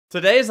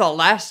Today's the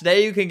last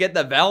day you can get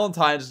the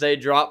Valentine's Day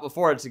drop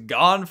before it's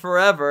gone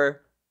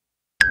forever.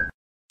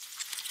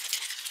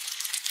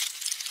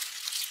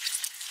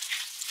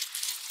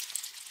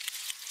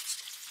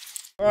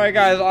 Alright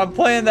guys, I'm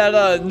playing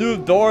that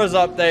new Doors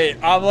update.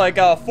 I'm like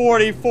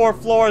 44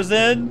 floors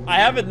in. I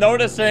haven't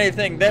noticed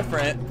anything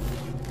different.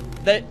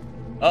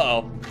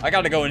 Uh-oh. I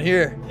gotta go in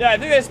here. Yeah, I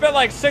think they spent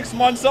like 6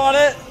 months on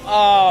it.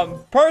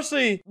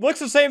 Personally, looks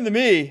the same to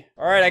me.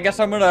 Alright, I guess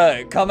I'm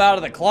gonna come out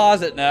of the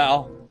closet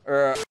now.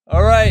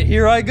 Alright,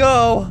 here I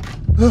go.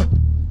 Oh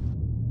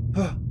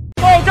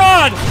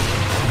god!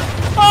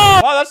 Oh!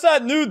 Wow, that's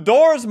that new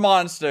Doors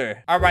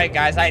monster. Alright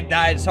guys, I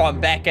died, so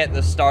I'm back at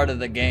the start of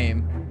the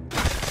game.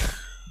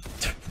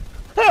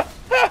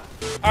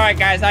 Alright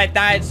guys, I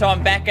died, so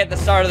I'm back at the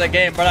start of the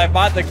game, but I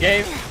bought the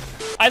game.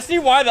 I see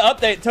why the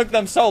update took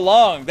them so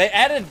long. They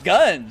added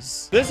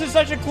guns. This is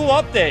such a cool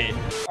update.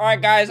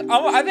 Alright guys, I think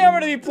I'm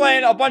gonna be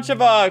playing a bunch of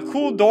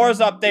cool Doors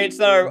updates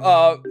that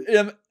are,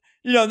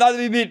 you know, not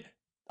to be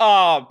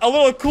a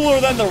little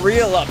cooler than the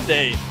real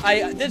update.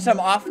 I did some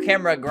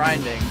off-camera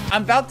grinding.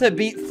 I'm about to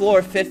beat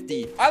floor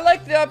 50. I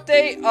like the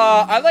update.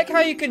 I like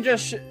how you can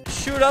just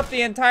shoot up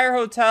the entire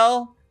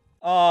hotel.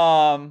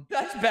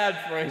 That's bad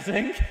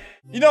phrasing.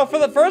 You know, for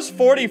the first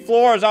 40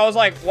 floors, I was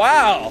like,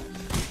 wow.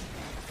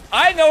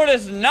 I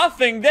noticed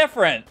nothing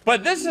different,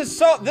 but this is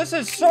so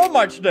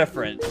much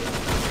different.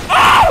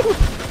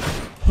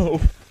 Oh!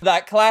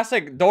 That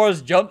classic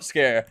Doors jump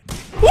scare.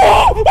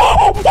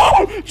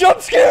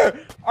 Jump scare!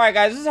 Alright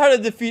guys, this is how to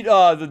defeat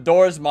the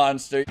Doors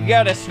monster. You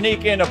gotta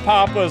sneak into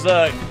Papa's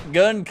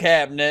gun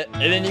cabinet,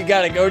 and then you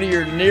gotta go to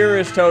your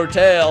nearest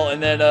hotel,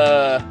 and then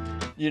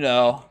you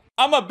know.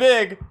 I'm a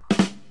big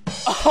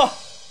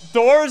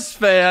Doors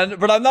fan,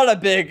 but I'm not a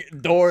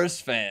big Doors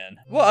fan.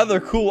 What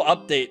other cool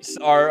updates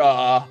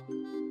are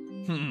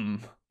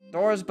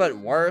Doors but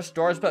worse,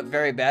 Doors but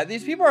very bad.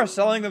 These people are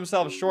selling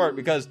themselves short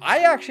because I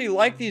actually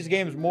like these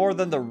games more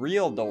than the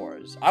real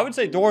Doors. I would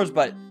say Doors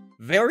but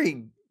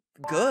very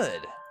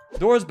good.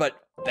 Doors but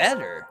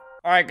better.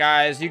 Alright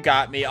guys, you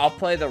got me. I'll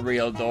play the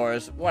real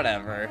Doors.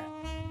 Whatever.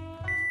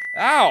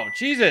 Ow,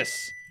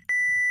 Jesus.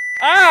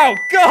 Ow,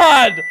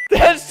 God!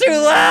 That's too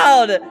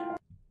loud!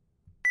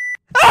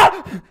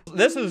 Ah!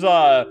 This is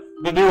the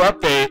new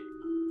update.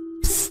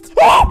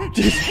 Oh!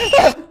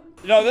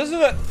 You know, this is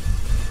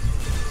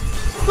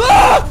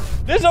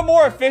this is a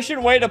more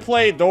efficient way to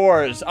play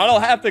Doors. I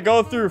don't have to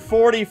go through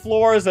 40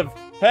 floors of,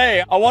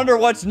 hey, I wonder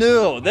what's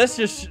new. This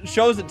just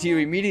shows it to you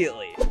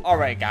immediately. All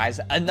right, guys,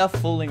 enough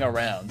fooling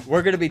around.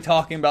 We're gonna be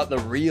talking about the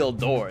real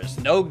Doors.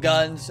 No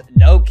guns,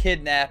 no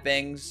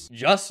kidnappings,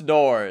 just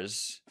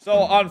Doors. So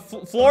on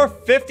floor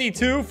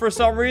 52, for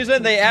some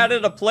reason, they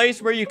added a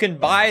place where you can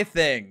buy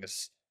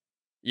things.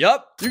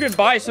 Yup, you can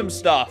buy some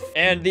stuff.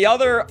 And the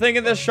other thing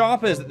in this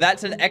shop is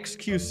that's an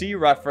XQC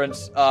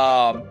reference.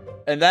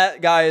 And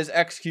that guy is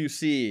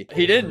XQC.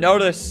 He didn't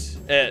notice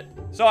it.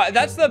 So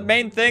that's the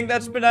main thing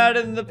that's been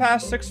added in the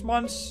past 6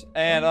 months.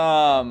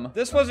 And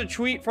this was a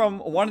tweet from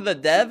one of the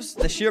devs.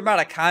 The sheer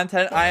amount of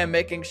content I am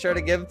making sure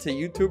to give to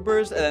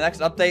YouTubers and the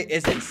next update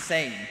is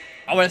insane.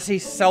 I want to see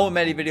so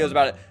many videos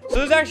about it. So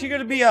there's actually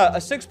going to be a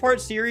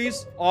 6-part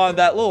series on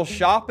that little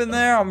shop in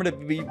there. I'm going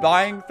to be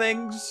buying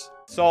things.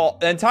 So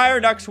the entire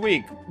next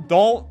week,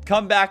 don't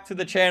come back to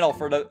the channel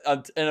for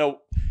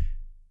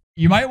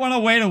you might want to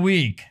wait a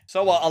week.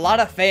 So a lot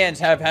of fans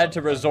have had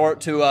to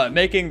resort to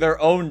making their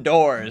own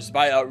Doors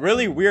by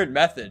really weird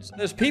methods.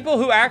 There's people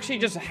who actually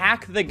just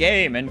hack the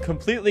game and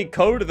completely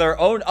code their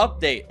own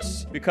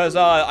updates because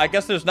I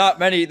guess there's not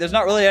many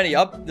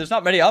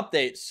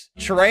updates.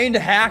 Trained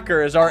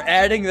hackers are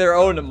adding their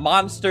own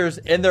monsters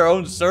in their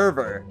own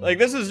server. Like,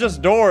 this is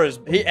just Doors.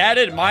 He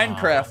added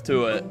Minecraft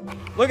to it.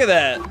 Look at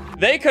that.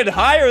 They could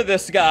hire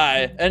this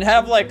guy and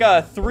have like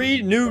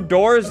 3 new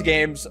Doors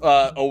games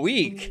a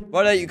week.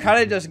 But you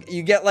kind of just,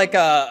 you get like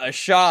a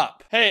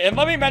shop. Hey, and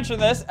let me mention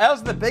this.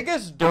 As the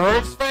biggest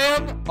Doors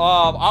fan,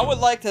 I would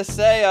like to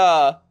say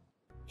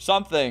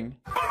something.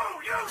 Oh,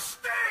 you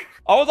stink!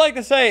 I would like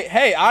to say,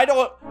 hey, I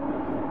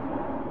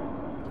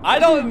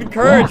don't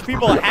encourage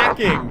people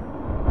hacking.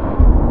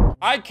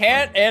 I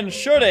can't and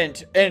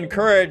shouldn't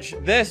encourage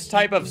this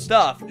type of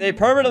stuff. They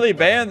permanently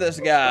banned this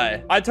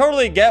guy. I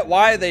totally get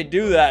why they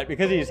do that,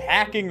 because he's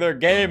hacking their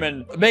game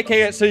and making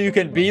it so you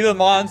can be the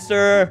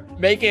monster,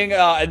 making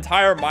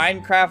entire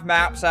Minecraft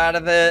maps out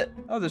of it.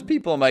 Oh, there's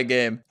people in my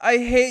game. I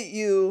hate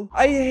you.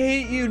 I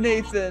hate you,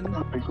 Nathan.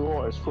 Oh my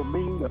gosh,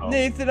 Flamingo.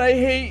 Nathan, I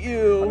hate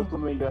you.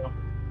 Flamingo.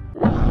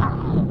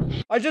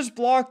 I just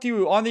blocked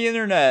you on the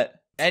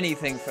internet.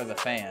 Anything for the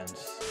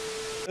fans.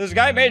 This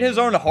guy made his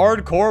own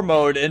hardcore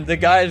mode in the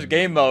guy's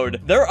game mode.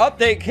 Their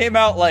update came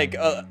out like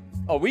a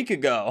week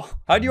ago.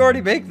 How'd you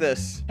already make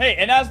this? Hey,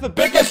 and as the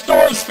biggest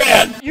Doors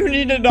fan, you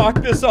need to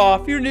knock this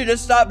off. You need to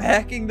stop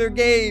hacking their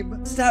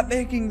game. Stop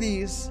making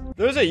these.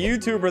 There's a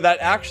YouTuber that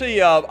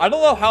actually, I don't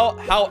know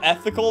how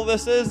ethical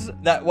this is,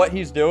 that what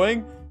he's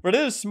doing, but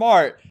it is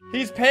smart.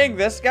 He's paying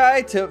this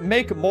guy to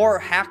make more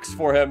hacks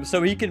for him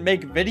so he can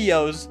make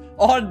videos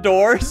on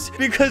Doors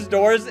because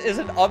Doors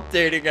isn't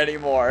updating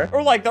anymore.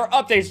 Or like their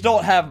updates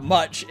don't have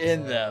much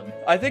in them.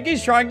 I think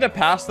he's trying to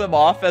pass them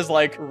off as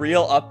like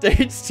real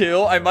updates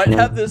too. I might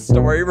have this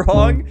story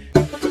wrong.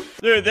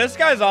 Dude, this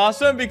guy's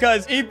awesome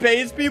because he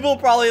pays people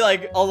probably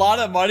like a lot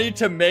of money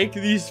to make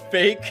these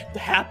fake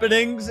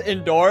happenings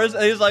indoors.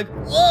 And he's like,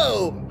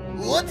 whoa,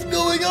 what's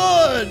going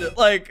on?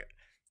 Like,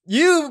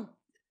 you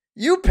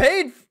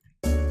paid.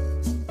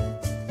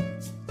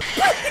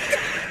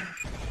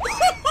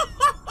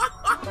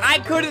 I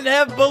couldn't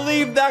have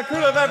believed that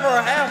could have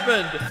ever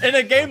happened in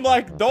a game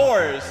like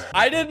Doors.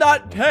 I did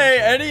not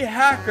pay any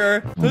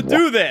hacker to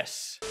do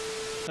this.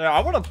 Now,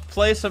 I want to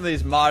play some of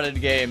these modded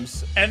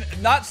games. And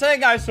not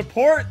saying I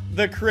support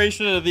the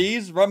creation of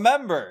these.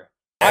 Remember,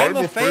 I'm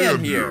a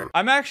fan here.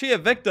 I'm actually a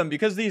victim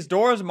because these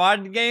Doors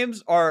modded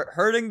games are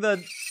hurting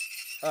the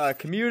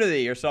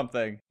community or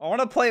something. I want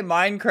to play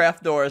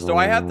Minecraft Doors. Do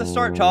I have to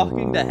start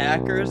talking to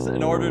hackers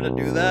in order to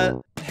do that?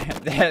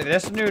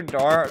 This new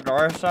Doors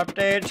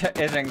update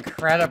is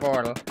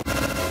incredible.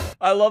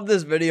 I love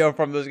this video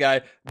from this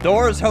guy.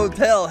 Doors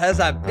Hotel has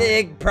a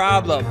big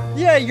problem.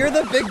 Yeah, you're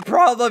the big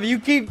problem. You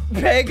keep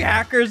paying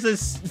hackers to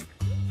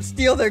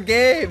steal their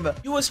game.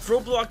 US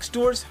Roblox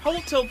Doors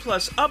Hotel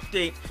Plus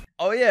update.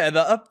 Oh yeah,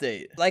 the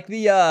update. Like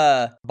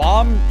the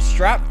bomb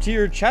strapped to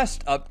your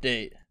chest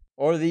update.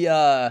 Or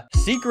the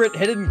secret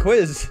hidden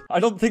quiz. I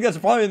don't think that's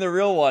probably the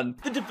real one.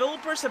 The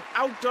developers have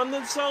outdone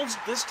themselves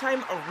this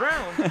time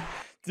around.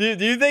 Do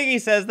you think he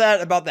says that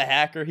about the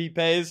hacker he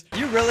pays?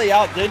 You really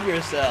outdid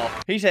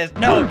yourself. He says,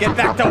 no, get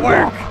back to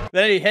work.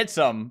 Then he hits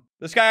him.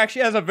 This guy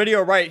actually has a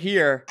video right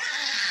here.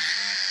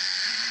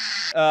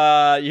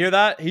 You hear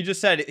that? He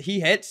just said, he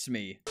hits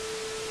me.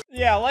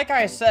 Yeah, like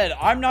I said,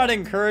 I'm not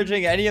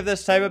encouraging any of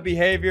this type of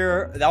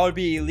behavior. That would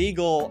be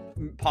illegal,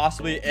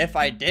 possibly, if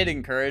I did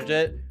encourage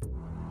it.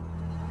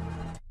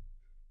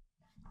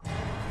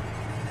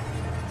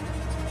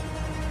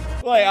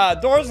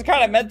 Like, Doors is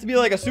kind of meant to be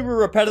like a super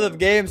repetitive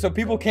game, so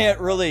people can't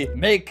really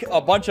make a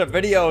bunch of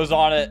videos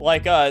on it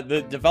like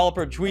the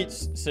developer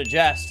tweets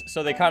suggest.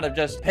 So they kind of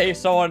just pay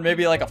someone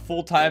maybe like a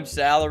full-time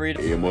salary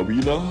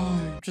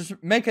to just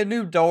make a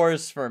new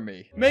Doors for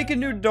me. Make a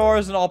new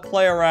Doors and I'll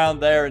play around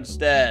there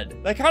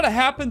instead. That kind of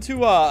happened to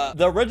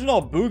the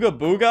original Booga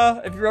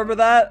Booga, if you remember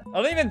that.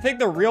 I don't even think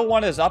the real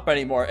one is up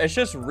anymore. It's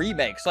just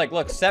remakes. Like,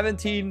 look,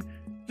 17...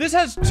 This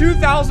has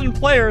 2,000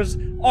 players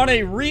on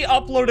a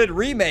re-uploaded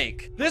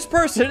remake. This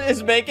person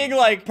is making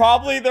like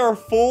probably their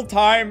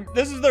full-time,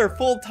 this is their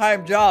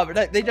full-time job.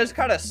 And they just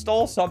kind of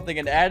stole something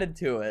and added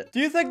to it. Do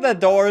you think the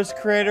Doors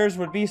creators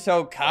would be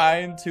so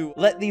kind to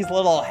let these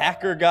little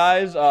hacker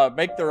guys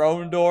make their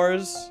own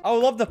doors? I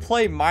would love to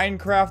play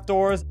Minecraft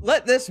Doors.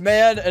 Let this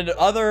man and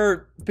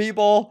other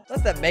people,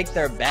 let them make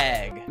their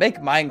bag. Make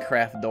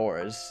Minecraft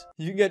Doors.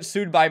 You can get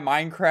sued by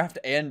Minecraft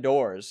and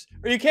Doors.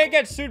 Or you can't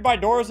get sued by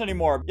Doors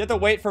anymore. You have to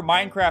wait for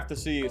Minecraft to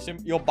see you. So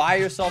you'll buy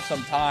yourself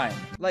some time.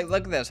 Like,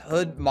 look at this.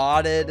 Hood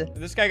modded.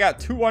 This guy got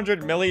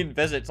 200 million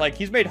visits. Like,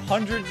 he's made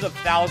hundreds of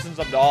thousands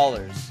of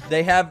dollars.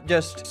 They have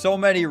just so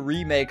many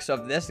remakes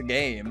of this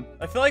game.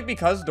 I feel like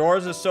because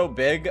Doors is so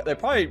big, they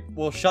probably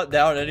will shut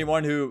down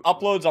anyone who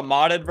uploads a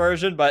modded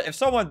version. But if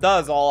someone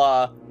does,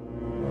 I'll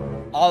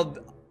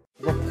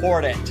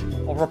report it.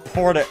 I'll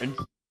report it and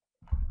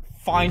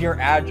find your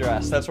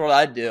address. That's what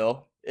I'd do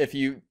if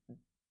you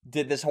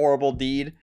did this horrible deed.